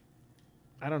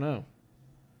don't know.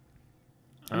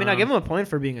 I mean, I'll give them a point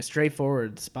for being a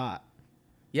straightforward spot.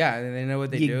 Yeah, they know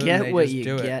what they You do. get and they what just you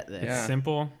do get it. there. Yeah.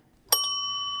 Simple.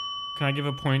 Can I give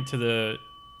a point to the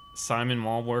Simon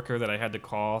Mall worker that I had to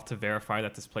call to verify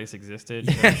that this place existed?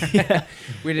 Yeah.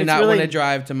 We did It's not really- want to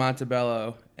drive to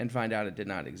Montebello and find out it did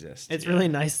not exist. It's really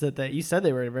nice that you said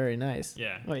they were very nice.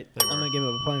 Yeah, Wait, they I'm were. gonna give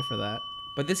them a point for that.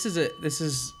 But this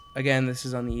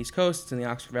is on the East Coast. It's in the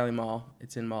Oxford Valley Mall.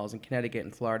 It's in malls in Connecticut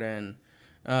and Florida,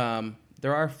 and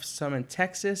there are some in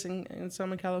Texas and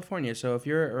some in California. So if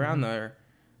you're around there,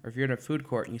 or if you're in a food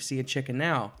court and you see a Chicken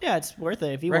Now, Yeah, it's worth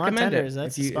it if you want recommend tenders. it.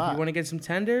 That's If the you spot. want to get some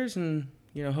tenders and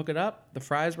hook it up, the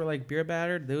fries were like beer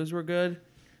battered. Those were good.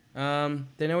 They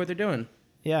know what they're doing.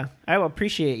 Yeah, I will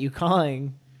appreciate you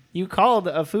calling. You called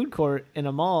a food court in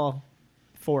a mall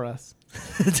for us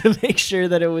to make sure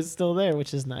that it was still there,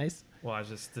 which is nice. Well,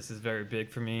 this is very big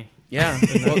for me. Yeah.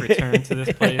 The return to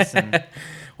this place. And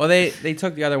Well, they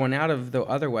took the other one out of the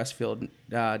other Westfield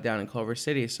down in Culver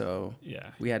City, so yeah.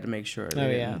 we had to make sure they Oh,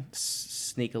 didn't yeah.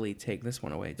 sneakily take this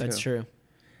one away too. That's true.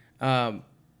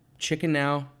 Chicken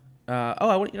Now.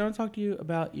 I want to talk to you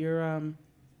about your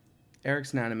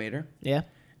Eric's an animator, Yeah.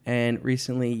 and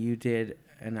recently you did,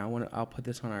 and I'll put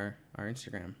this on our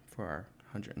Instagram for our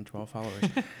 112 followers.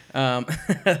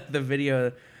 The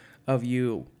video of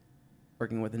you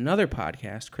working with another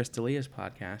podcast, Chris D'Elia's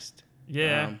podcast.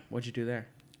 Yeah. What'd you do there?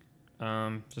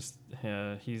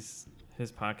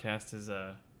 His podcast is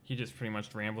he he just pretty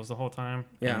much rambles the whole time.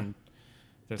 Yeah. And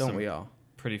there's Don't some we all?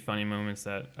 pretty funny moments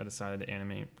that I decided to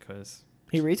animate because,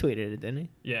 He retweeted it, didn't he?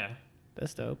 yeah,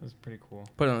 That's dope. it was pretty cool.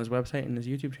 Put it on his website and his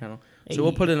YouTube channel. Hey. So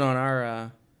we'll put it on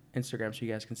our Instagram so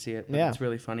you guys can see it. But Yeah. It's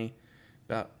really funny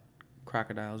about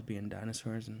crocodiles being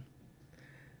dinosaurs, and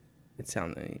it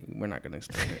sounds. We're not gonna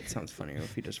explain it. It sounds funnier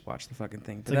if you just watch the fucking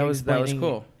thing. It's But like that was explaining-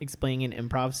 cool. Explaining an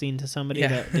improv scene to somebody Yeah.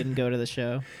 that didn't go to the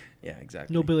show. Yeah,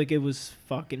 exactly. They'll be like, it was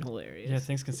fucking Yeah, hilarious.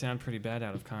 things can sound pretty bad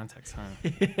out of context,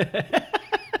 huh?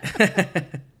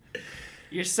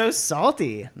 You're so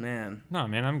salty. Man. No,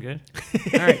 man, I'm good.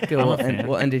 All right, good. I'm a We'll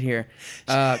fan. end it here.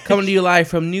 Coming to you live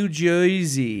from New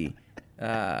Jersey.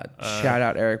 Shout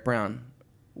out Eric Brown.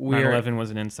 9/11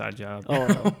 was an inside job.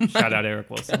 Oh, Shout out Eric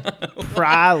Wilson.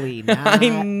 probably not. I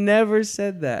never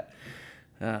said that.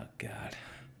 Oh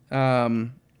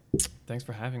God. Thanks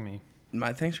for having me.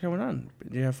 Thanks for coming on.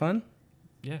 Did you have fun?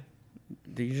 Yeah.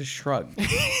 Did you just shrug?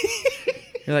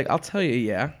 You're like, I'll tell you,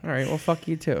 yeah. All right, well, fuck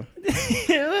you too.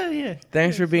 Yeah.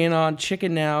 Thanks for being on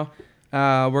Chicken Now.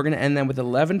 We're going to end them with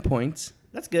 11 points.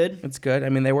 That's good. It's good. I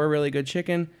mean, they were really good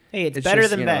chicken. Hey, it's better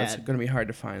just, than bad. It's going to be hard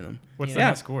to find them. What's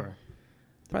Yeah. the score?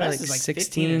 Probably Best like is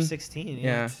 16. 15 or 16.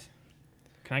 Yeah.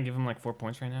 Can I give him like 4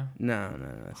 points right now? No,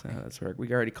 that's not how that's work.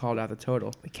 We already called out the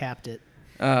total. We capped it.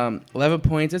 11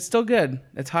 points. It's still good.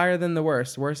 It's higher than the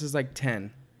worst. Worst is like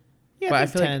 10. Yeah, But I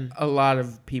think feel 10. like a lot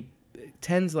of people,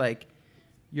 10's like,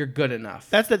 you're good enough.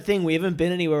 That's the thing. We haven't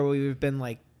been anywhere where we've been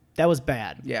like, that was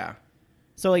bad. yeah.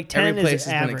 So like 10 Every place is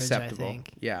has average, been acceptable. I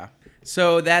think. Yeah.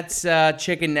 So that's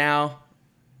Chicken Now.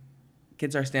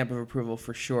 Gets our stamp of approval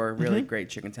for sure. Really great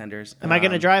chicken tenders. Am I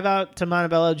going to drive out to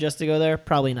Montebello just to go there?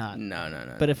 Probably not.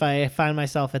 No. But if I find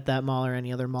myself at that mall or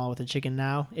any other mall with a Chicken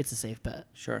Now, it's a safe bet.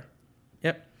 Sure.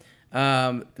 Yep.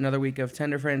 Another week of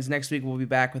Tender Friends. Next week we'll be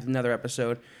back with another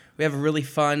episode. We have a really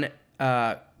fun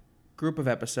group of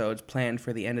episodes planned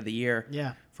for the end of the year.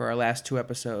 Yeah. For our last 2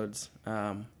 episodes.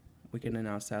 We can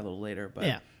announce that a little later. But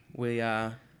Yeah. we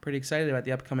pretty excited about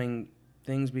the upcoming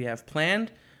things we have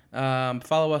planned.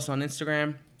 Follow us on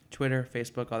Instagram, Twitter,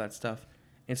 Facebook, all that stuff.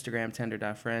 Instagram,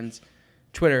 tender.friends.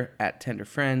 Twitter,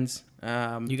 @tenderfriends.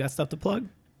 You got stuff to plug?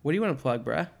 What do you want to plug,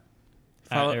 bruh?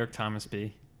 At Eric Thomas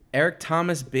B. Eric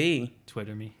Thomas B.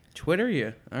 Twitter me. Twitter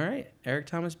you. All right. Eric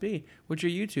Thomas B. What's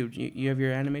your YouTube? You have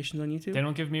your animations on YouTube? They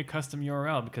don't give me a custom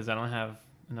URL because I don't have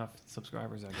enough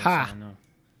subscribers, I guess. Ha. I don't know.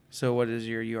 So what is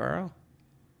your URL?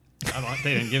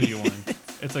 They didn't give you one.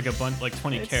 It's like a bunch, like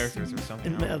 20 characters or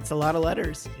something. It's a lot of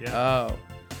letters. Yeah. Oh.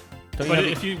 Don't But you have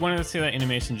if you wanted to see that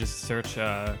animation, just search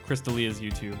Chris D'Elia's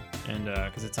YouTube, and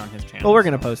because it's on his channel. Well, we're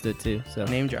going to post it too. So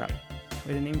name drop?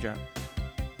 Way to name drop.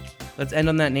 Let's end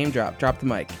on that name drop. Drop the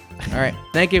mic. All right.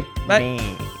 Thank you. Bye.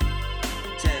 Man.